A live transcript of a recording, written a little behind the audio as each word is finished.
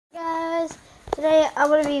Today I'm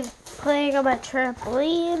going to be playing on my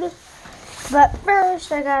trampoline, but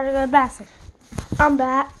first I gotta go to the bathroom. I'm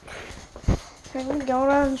back. I'm going to go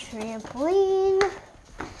on the trampoline.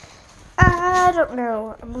 I don't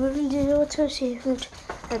know. I'm going to do it to see if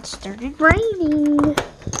it started raining. Let's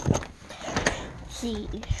see.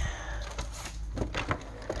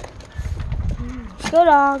 Let's go,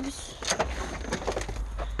 dogs.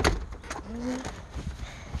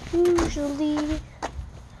 Usually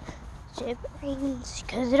it rains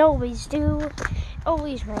because it always rains.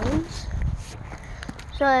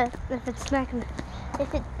 So if it's not gonna,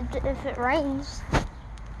 if it rains,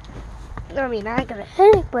 I mean I ain't gonna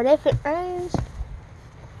hit it, but if it rains,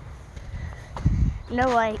 no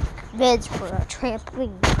like vids for a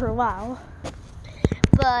trampoline for a while.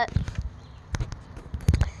 But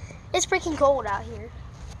it's freaking cold out here.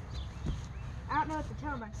 I don't know what to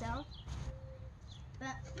tell myself.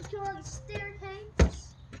 But let's go on the staircase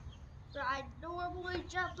that I normally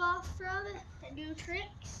jump off from and do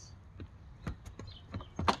tricks.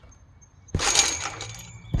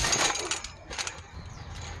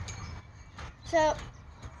 So,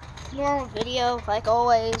 normal video like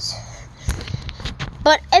always.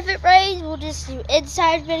 But if it rains, we'll just do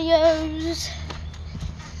inside videos.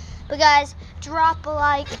 But guys, drop a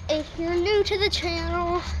like if you're new to the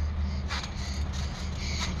channel.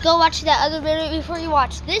 Go watch that other video before you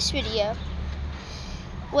watch this video.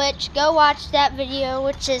 Go watch that video,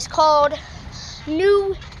 which is called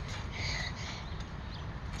New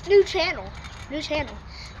Channel.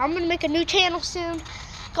 I'm gonna make a new channel soon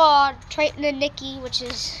called Trayton and Nikki, which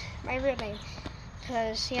is my real name.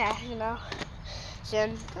 Cause yeah, you know,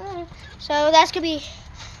 soon. So that's gonna be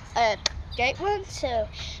a great one. So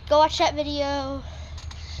go watch that video,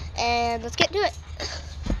 and let's get to it.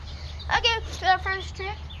 Okay, so our first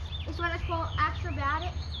trick is what I call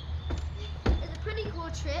acrobatic. It's a pretty cool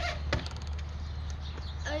trick.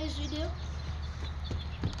 I usually do.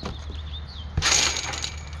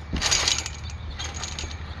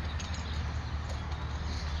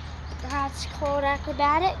 That's called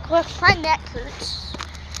acrobatic. Look, my neck hurts.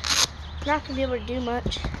 I'm not gonna be able to do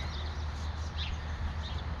much.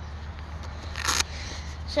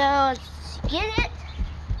 So let's get it.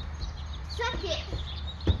 Suck it.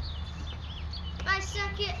 If I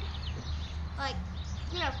suck it, like,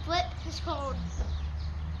 you know, flip is called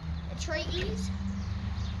a trapeze.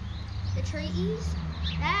 The trapeze.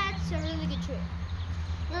 That's a really good trick.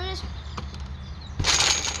 You're just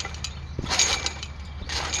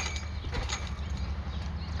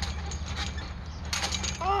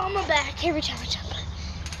on my back every time I jump.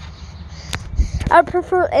 I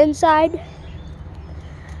prefer inside.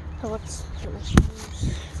 So let's get my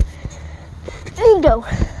shoes. And go.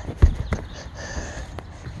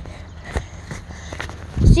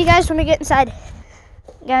 See you guys when we get inside.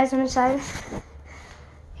 Guys, I'm inside.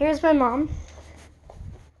 Here's my mom.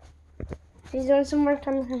 She's doing some work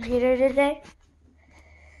on the computer today.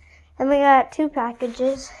 And we got 2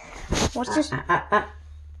 packages. What's this?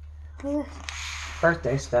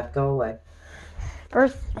 Birthday stuff, go away.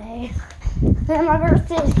 Birthday. And my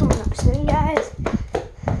birthday is coming up soon, guys.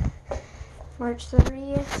 March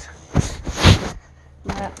 30th.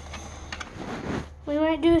 But we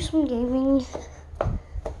might do some gaming.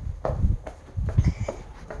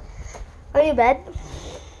 On your bed.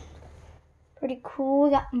 Pretty cool.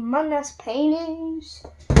 We got Among Us paintings.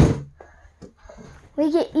 We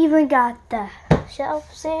even got the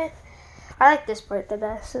shelves there. I like this part the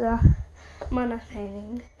best, the Among Us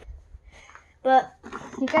painting. But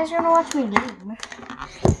you guys are gonna watch me game.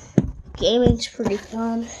 Gaming's pretty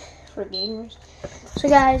fun for gamers. So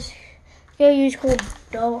guys, go use code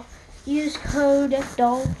Dolphin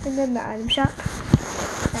in the item shop.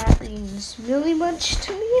 That means really much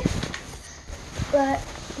to me. But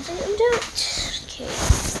I'm doing it. Okay.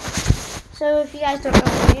 So if you guys don't know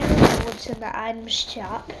what's in the item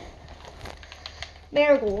shop,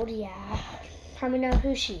 Marigold, yeah, probably know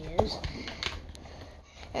who she is.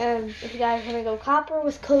 And if you guys want to go copper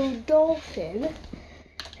with code Dolphin,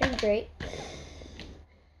 that'd be great.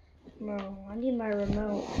 No, I need my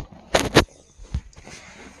remote.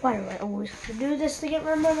 Why do I always have to do this to get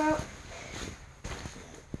my remote?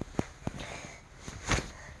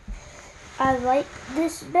 I like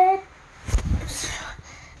this bed.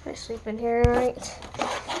 I sleep in here tonight.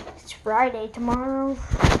 It's Friday tomorrow.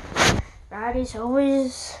 Friday's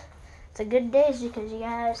always, it's a good day because you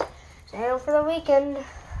guys stay home for the weekend.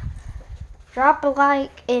 Drop a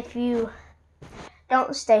like if you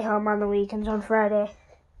don't stay home on the weekends on Friday.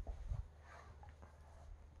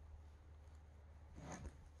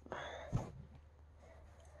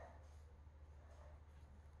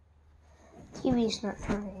 TV's not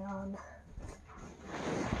turning on.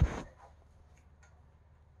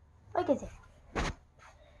 Look at it.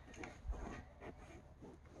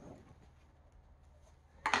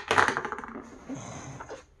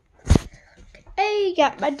 Hey,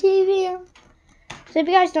 got my TV on. So if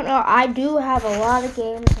you guys don't know, I do have a lot of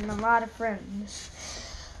games and a lot of friends.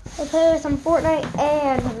 I play with some Fortnite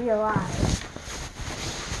and real life.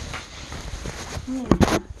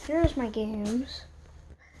 Here's my games.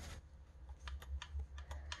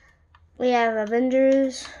 We have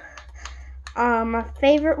Avengers. My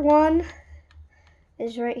favorite one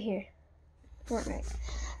is right here, Fortnite.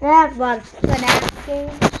 And I have a lot of FNAF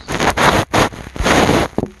games.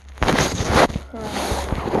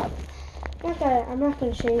 I'm not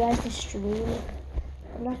gonna show you guys the stream.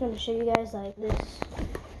 I'm not gonna show you guys like this.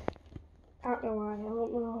 I don't know why. I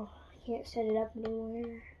don't know. I can't set it up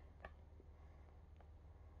anywhere.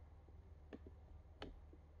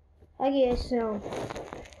 I guess so.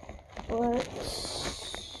 But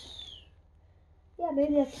yeah,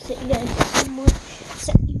 maybe I have to set you guys somewhere.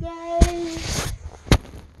 Set you guys.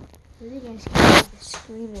 Maybe you guys can see the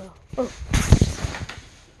screen well. Oh.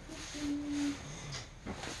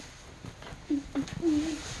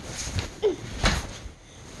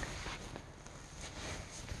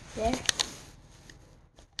 There.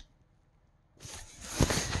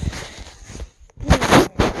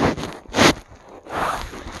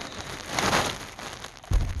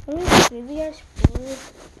 Let me just give you guys food.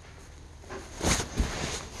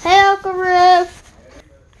 Hey, Uncle Riff!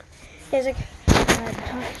 He's like, I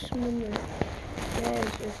talk to someone you guys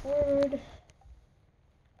record.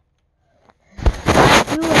 I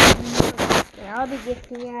do have more. I'll be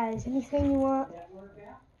gifting you guys anything you want.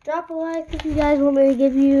 Drop a like if you guys want me to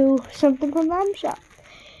give you something from my shop,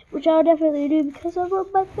 which I'll definitely do because I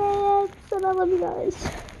love my fans and I love you guys.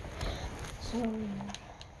 So,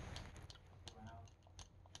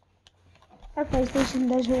 my PlayStation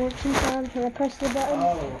doesn't work sometimes when I press the button.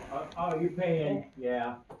 Oh, you're paying,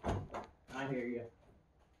 yeah. I hear you.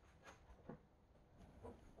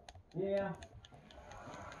 Yeah.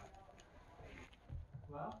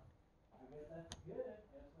 Well, I guess that's good.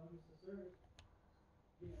 As long as the service,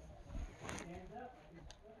 hands up, I can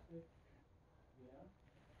trust it.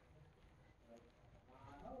 I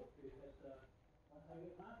hope, because, once I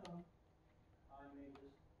get my phone, I may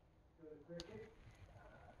just go to Cricket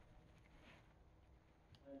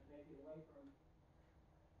and take it away from.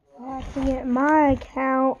 I have to get my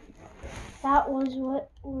account. That was what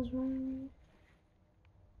was wrong.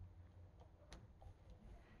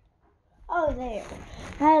 Oh, there.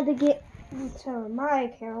 I had to get into my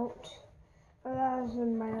account. But that was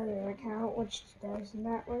in my other account, which does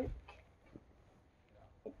not work.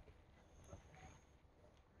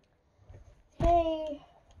 Hey.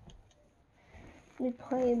 We're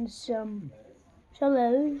playing some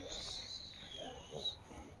solos.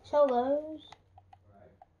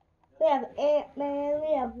 We have Ant-Man,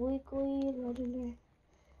 we have Weekly, Legendary.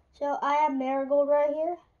 So I have Marigold right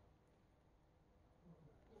here.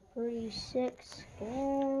 36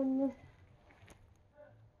 again.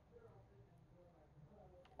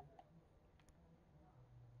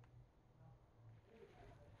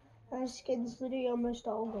 My skin's literally almost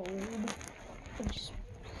all gold, which is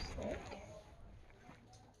sick.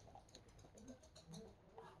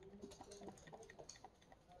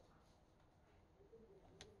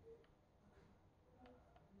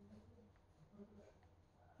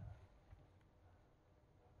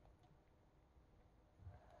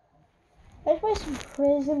 Let's play some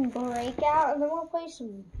Prison Breakout, and then we'll play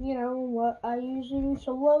some, you know, what I usually do,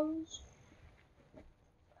 solos.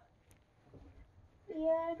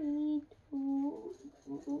 Yeah,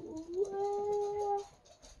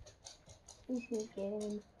 this is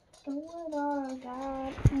game. Going on,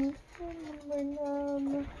 God.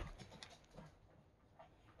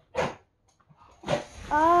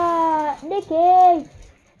 Nicky!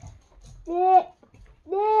 Nick,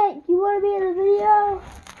 you want to be in the video?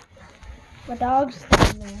 My dog's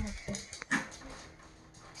down there.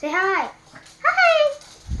 Say hi.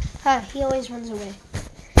 Hi. He always runs away.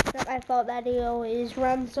 It's not my fault that he always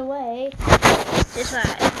runs away. It's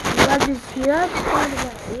fine. He loves to run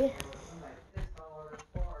away.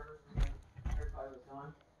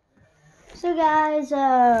 So guys,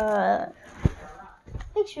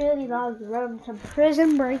 makes really love to run some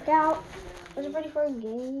Prison Breakout. It was a pretty fun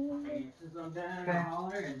game. Since I'm down in the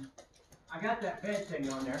holler, and I got that bed thing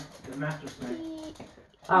on there, the mattress thing.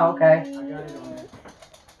 Oh, okay. I got it on there.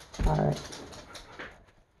 Alright.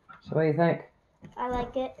 So what do you think? I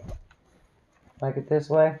like it. Like it this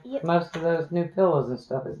way? Yep. Most of those new pillows and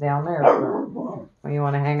stuff is down there. So when you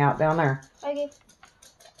want to hang out down there. Okay.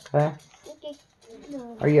 Okay? Okay.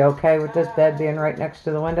 No. Are you okay with this bed being right next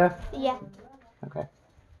to the window? Yeah. Okay.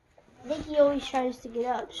 Nikki always tries to get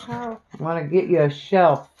up, so. I want to get you a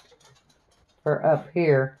shelf for up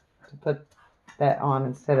here to put that on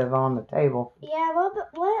instead of on the table. Yeah,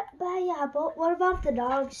 but what about the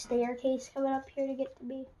dog staircase coming up here to get to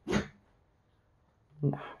me?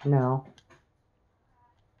 No.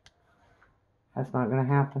 That's not going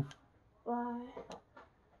to happen. Why?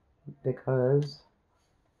 Because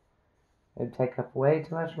it'd take up way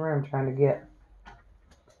too much room trying to get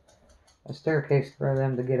a staircase for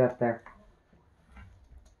them to get up there.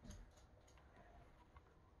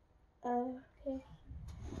 Okay.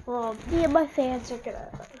 Well, me and my fans are gonna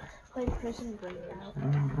play Prison Breakout. I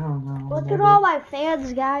don't know. Look Maybe. at all my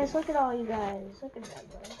fans, guys. Look at all you guys. Look at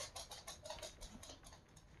them.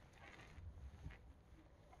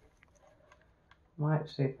 Might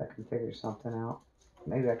see if I can figure something out.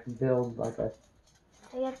 Maybe I can build like a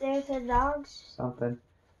Hey, up there, the dogs. something.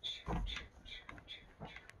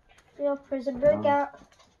 Prison Breakout.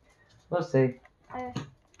 We'll see. Oh,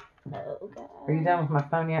 God. Are you done with my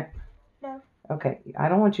phone yet? No. Okay. I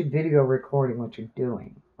don't want you video recording what you're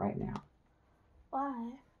doing right now.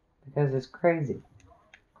 Why? Because it's crazy.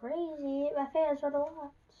 Crazy. My fans want to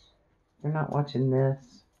watch. You're not watching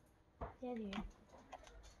this. Yeah, dude.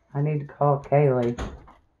 I need to call Kaylee.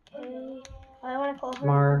 Okay. I want to call her.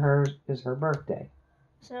 Tomorrow is her birthday.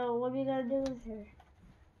 So, what are you going to do with her?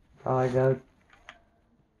 Probably go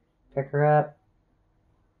pick her up.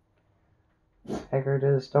 Take her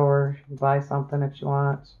to the store. Buy something if she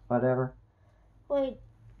wants. Whatever. Wait,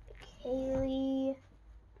 Kaylee.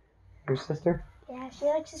 Your sister? Yeah, she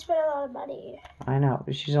likes to spend a lot of money. I know.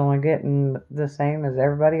 But she's only getting the same as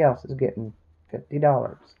everybody else is getting.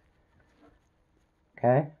 $50.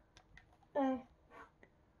 Okay?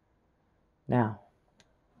 Now,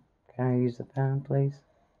 can I use the phone, please?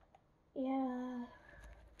 Yeah.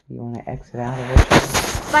 You want to exit out of it?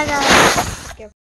 Bye, guys.